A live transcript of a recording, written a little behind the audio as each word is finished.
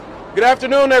Good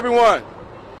afternoon, everyone.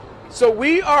 So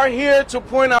we are here to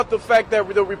point out the fact that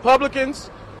the Republicans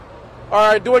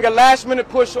are doing a last-minute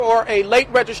push or a late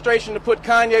registration to put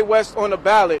Kanye West on the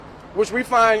ballot, which we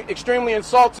find extremely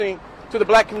insulting to the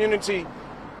black community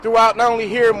throughout, not only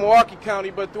here in Milwaukee County,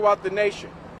 but throughout the nation.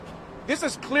 This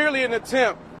is clearly an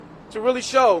attempt to really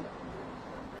show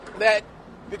that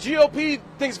the GOP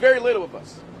thinks very little of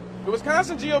us. The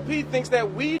Wisconsin GOP thinks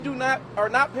that we are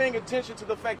not paying attention to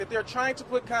the fact that they're trying to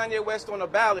put Kanye West on a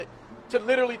ballot to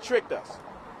literally trick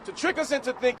us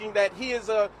into thinking that he is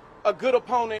a good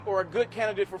opponent or a good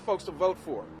candidate for folks to vote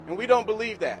for. And we don't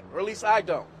believe that, or at least I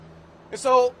don't. And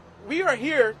so we are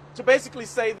here to basically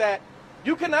say that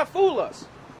you cannot fool us.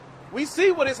 We see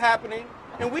what is happening,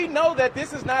 and we know that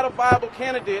this is not a viable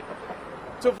candidate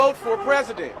to vote for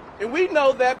president. And we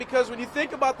know that because when you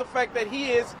think about the fact that he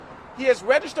has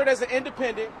registered as an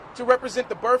independent to represent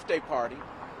the birthday party.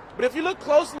 But if you look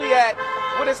closely at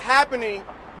what is happening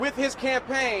with his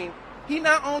campaign, he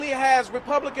not only has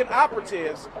Republican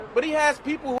operatives, but he has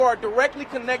people who are directly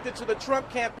connected to the Trump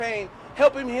campaign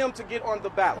helping him to get on the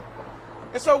ballot.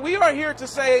 And so we are here to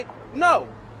say, no,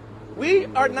 we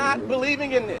are not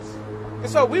believing in this. And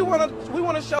so we want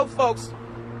to show folks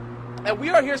that we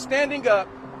are here standing up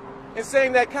and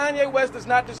saying that Kanye West does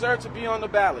not deserve to be on the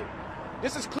ballot.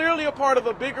 This is clearly a part of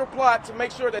a bigger plot to make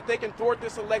sure that they can thwart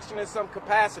this election in some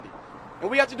capacity.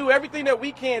 And we have to do everything that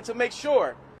we can to make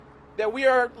sure that we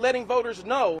are letting voters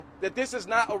know that this is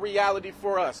not a reality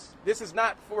for us. This is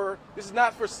not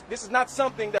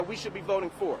something that we should be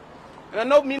voting for. And I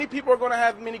know many people are going to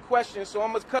have many questions, so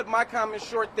I'm going to cut my comments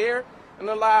short there and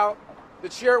allow the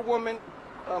chairwoman,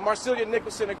 Marcelia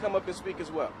Nicholson, to come up and speak as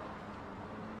well.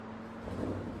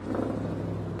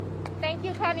 Thank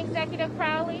you, County Executive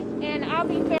Crowley, and I'll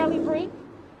be fairly brief.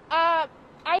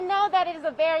 I know that it is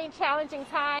a very challenging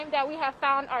time that we have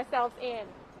found ourselves in,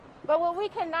 but what we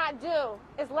cannot do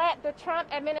is let the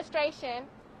Trump administration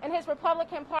and his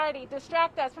Republican Party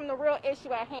distract us from the real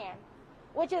issue at hand,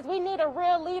 which is we need a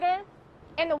real leader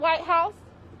in the White House,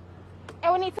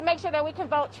 and we need to make sure that we can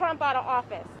vote Trump out of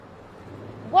office.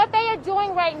 What they are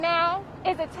doing right now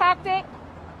is a tactic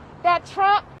that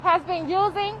Trump has been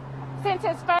using since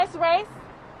his first race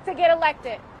to get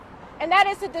elected. And that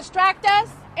is to distract us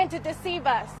and to deceive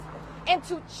us and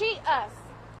to cheat us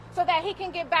so that he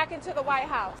can get back into the White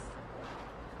House.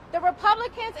 The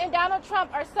Republicans and Donald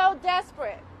Trump are so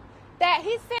desperate that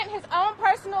he sent his own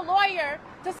personal lawyer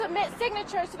to submit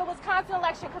signatures to the Wisconsin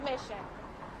Election Commission.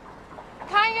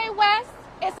 Kanye West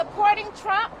is supporting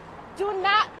Trump. Do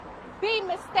not be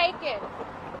mistaken.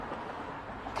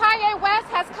 Kanye West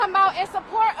has come out in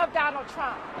support of Donald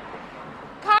Trump.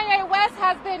 Kanye West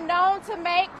has been known to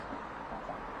make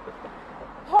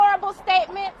horrible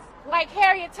statements like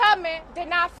Harriet Tubman did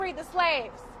not free the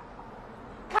slaves.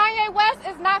 Kanye West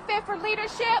is not fit for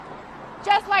leadership,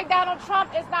 just like Donald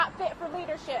Trump is not fit for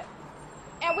leadership.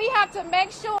 And we have to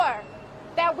make sure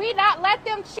that we not let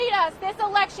them cheat us this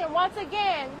election once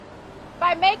again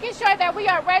by making sure that we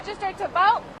are registered to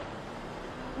vote,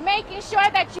 making sure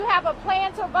that you have a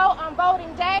plan to vote on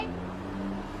voting day,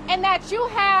 and that you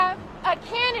have a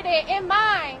candidate in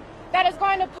mind that is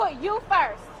going to put you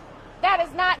first. That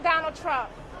is not Donald Trump.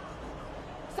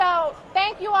 So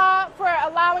thank you all for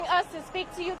allowing us to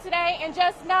speak to you today, and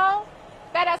just know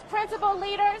that as principal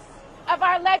leaders of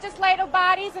our legislative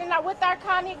bodies and with our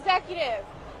county executive,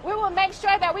 we will make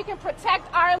sure that we can protect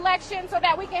our election so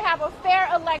that we can have a fair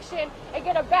election and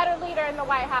get a better leader in the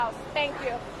White House. Thank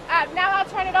you. Now I'll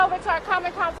turn it over to our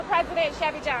Common Council President,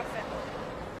 Chevy Johnson.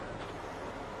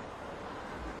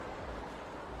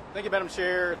 Thank you, Madam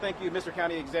Chair. Thank you, Mr.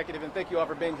 County Executive, and thank you all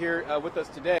for being here with us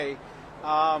today.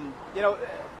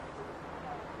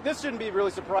 This shouldn't be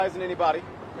really surprising to anybody.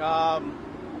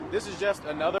 This is just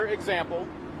another example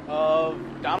of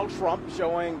Donald Trump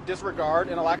showing disregard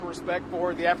and a lack of respect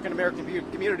for the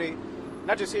African-American community,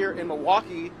 not just here in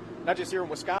Milwaukee, not just here in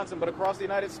Wisconsin, but across the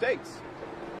United States.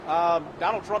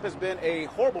 Donald Trump has been a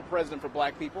horrible president for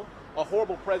black people, a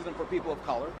horrible president for people of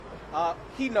color.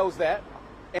 He knows that,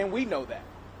 and we know that.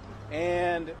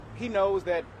 And he knows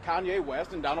that Kanye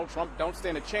West and Donald Trump don't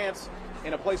stand a chance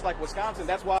in a place like Wisconsin.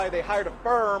 That's why they hired a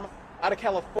firm out of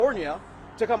California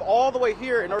to come all the way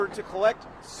here in order to collect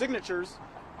signatures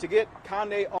to get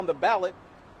Kanye on the ballot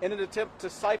in an attempt to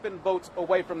siphon votes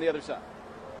away from the other side,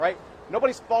 right?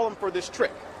 Nobody's fallen for this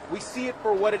trick. We see it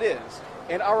for what it is.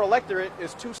 And our electorate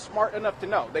is too smart enough to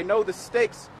know. They know the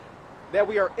stakes that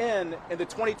we are in the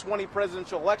 2020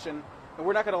 presidential election, and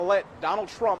we're not going to let Donald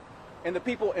Trump and the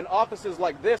people in offices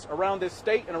like this around this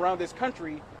state and around this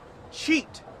country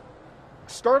cheat,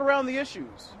 skirt around the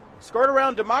issues, skirt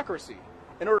around democracy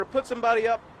in order to put somebody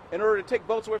up in order to take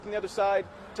votes away from the other side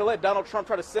to let Donald Trump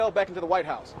try to sail back into the White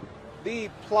House. The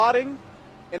plotting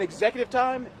and executive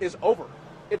time is over.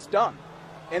 It's done.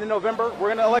 And in November, we're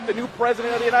going to elect a new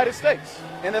president of the United States.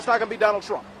 And that's not going to be Donald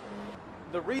Trump.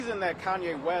 The reason that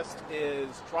Kanye West is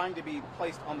trying to be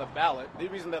placed on the ballot, the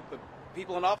reason that the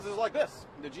people in offices like this,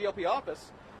 the GOP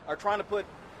office, are trying to put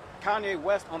Kanye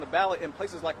West on the ballot in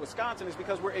places like Wisconsin is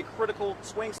because we're a critical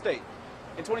swing state.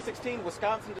 In 2016,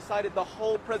 Wisconsin decided the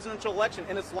whole presidential election,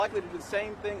 and it's likely to do the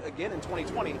same thing again in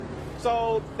 2020.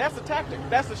 So that's the tactic,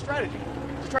 that's the strategy,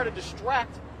 to try to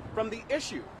distract from the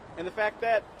issue and the fact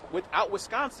that without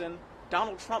Wisconsin,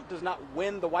 Donald Trump does not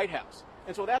win the White House.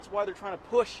 And so that's why they're trying to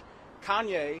push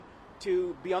Kanye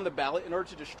to be on the ballot in order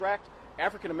to distract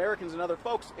African Americans and other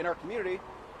folks in our community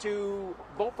to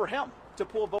vote for him, to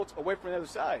pull votes away from the other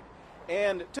side.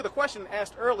 And to the question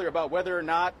asked earlier about whether or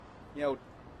not,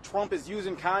 Trump is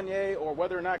using Kanye or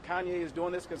whether or not Kanye is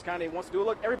doing this because Kanye wants to do it,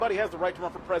 look, everybody has the right to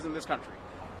run for president in this country.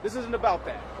 This isn't about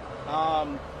that.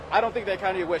 I don't think that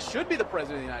Kanye West should be the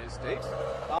president of the United States.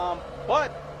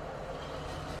 But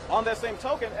on that same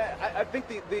token, I think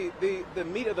the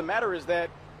meat of the matter is that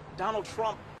Donald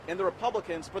Trump and the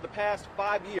Republicans for the past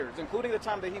 5 years, including the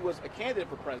time that he was a candidate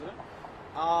for president,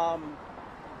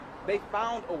 they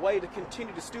found a way to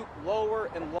continue to stoop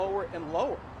lower and lower and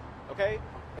lower, okay?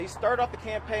 He started off the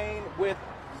campaign with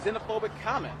xenophobic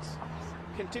comments,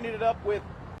 continued it up with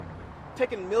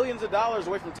taking millions of dollars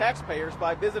away from taxpayers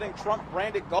by visiting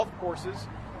Trump-branded golf courses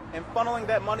and funneling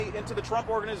that money into the Trump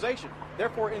organization,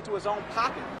 therefore into his own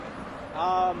pocket.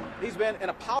 He's been an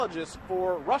apologist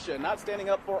for Russia, not standing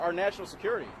up for our national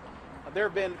security. There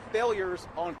have been failures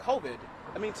on COVID,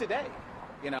 today,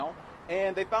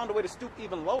 and they found a way to stoop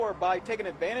even lower by taking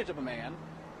advantage of a man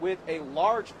with a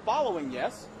large following,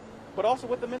 yes, but also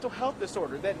with a mental health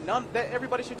disorder that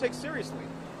everybody should take seriously,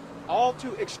 all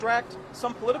to extract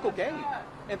some political gain.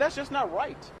 And that's just not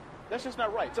right. That's just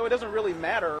not right. So it doesn't really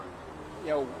matter,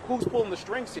 who's pulling the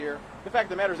strings here. The fact of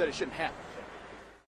the matter is that it shouldn't happen.